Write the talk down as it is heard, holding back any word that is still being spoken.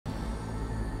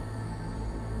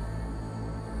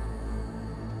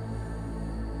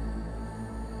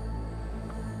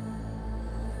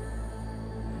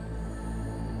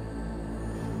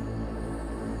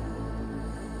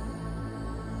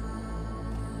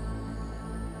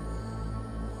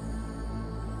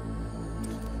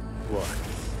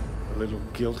little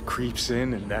guilt creeps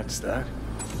in and that's that?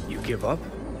 You give up?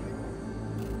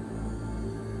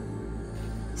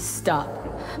 Stop.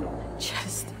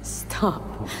 Just stop.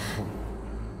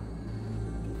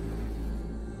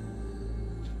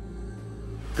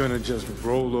 Gonna just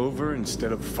roll over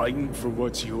instead of fighting for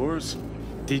what's yours?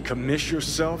 Decommiss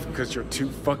yourself because you're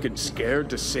too fucking scared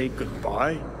to say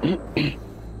goodbye?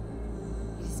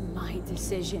 It's my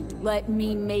decision. Let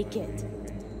me make it.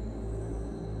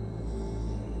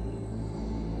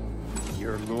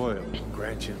 You're loyal,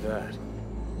 grant you that.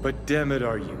 But damn it,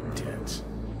 are you tense?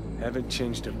 Haven't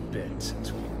changed a bit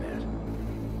since we met.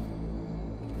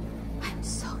 I'm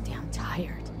so damn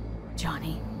tired,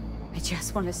 Johnny. I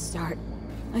just want to start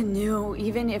anew,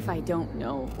 even if I don't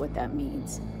know what that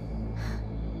means.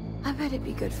 I bet it'd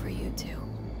be good for you, too.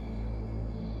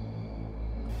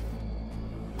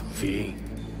 V,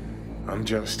 I'm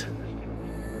just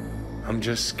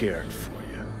scared for you.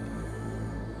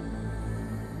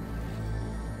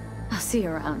 I'll see you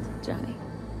around, Johnny.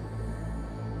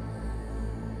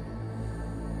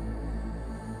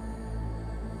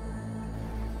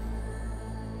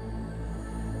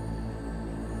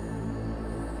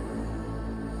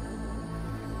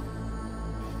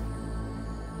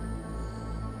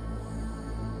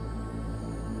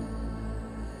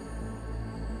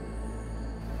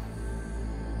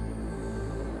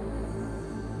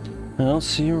 I'll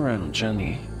see you around,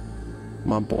 Jenny.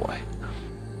 My boy.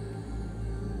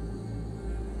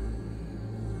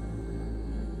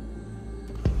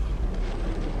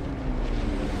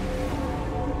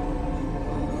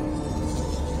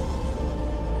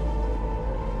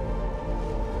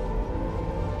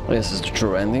 This is the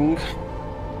true ending.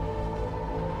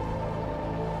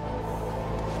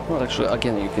 Well, actually,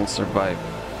 again, you can survive.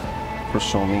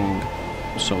 Presuming,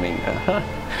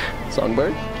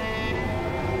 Songbird.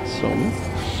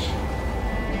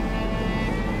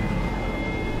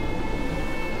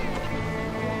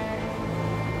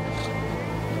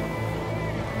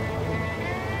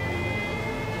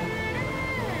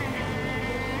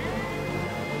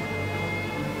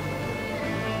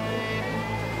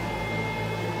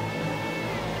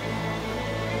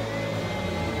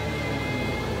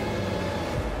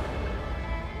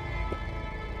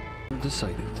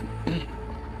 Decided.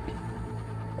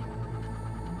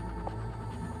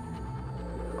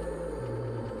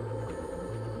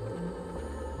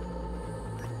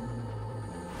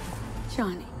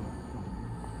 Johnny.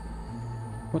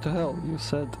 What the hell? You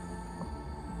said...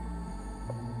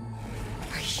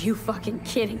 Are you fucking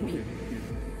kidding me?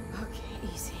 Okay,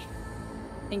 easy.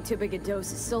 Think too big a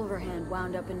dose of Silverhand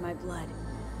wound up in my blood.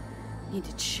 Need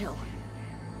to chill.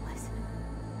 Listen.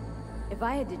 If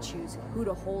I had to choose who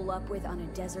to hole up with on a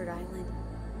desert island,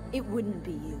 it wouldn't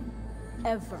be you.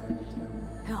 Ever.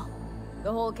 Hell,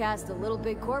 the whole cast of Little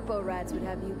Big Corpo rats would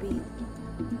have you beat.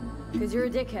 Because you're a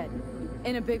dickhead.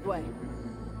 In a big way.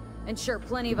 And sure,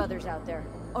 plenty of others out there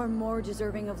are more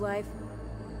deserving of life.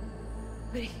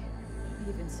 But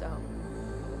even so,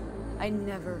 I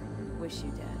never wish you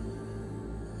dead.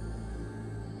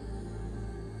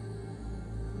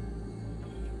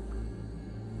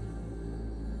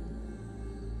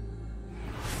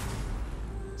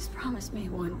 Just promise me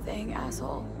one thing,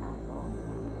 asshole.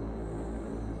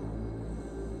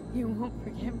 You won't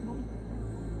forget me.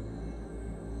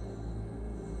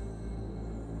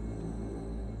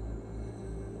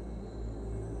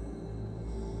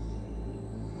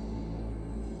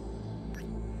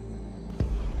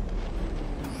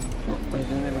 I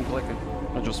didn't even click it.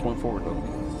 I just went forward though.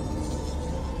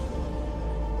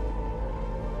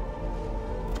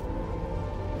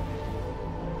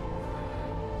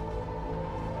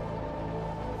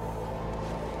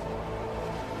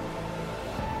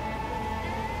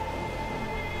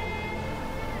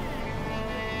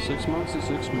 Six months is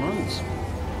 6 months.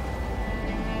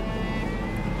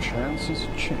 Chances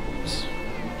change.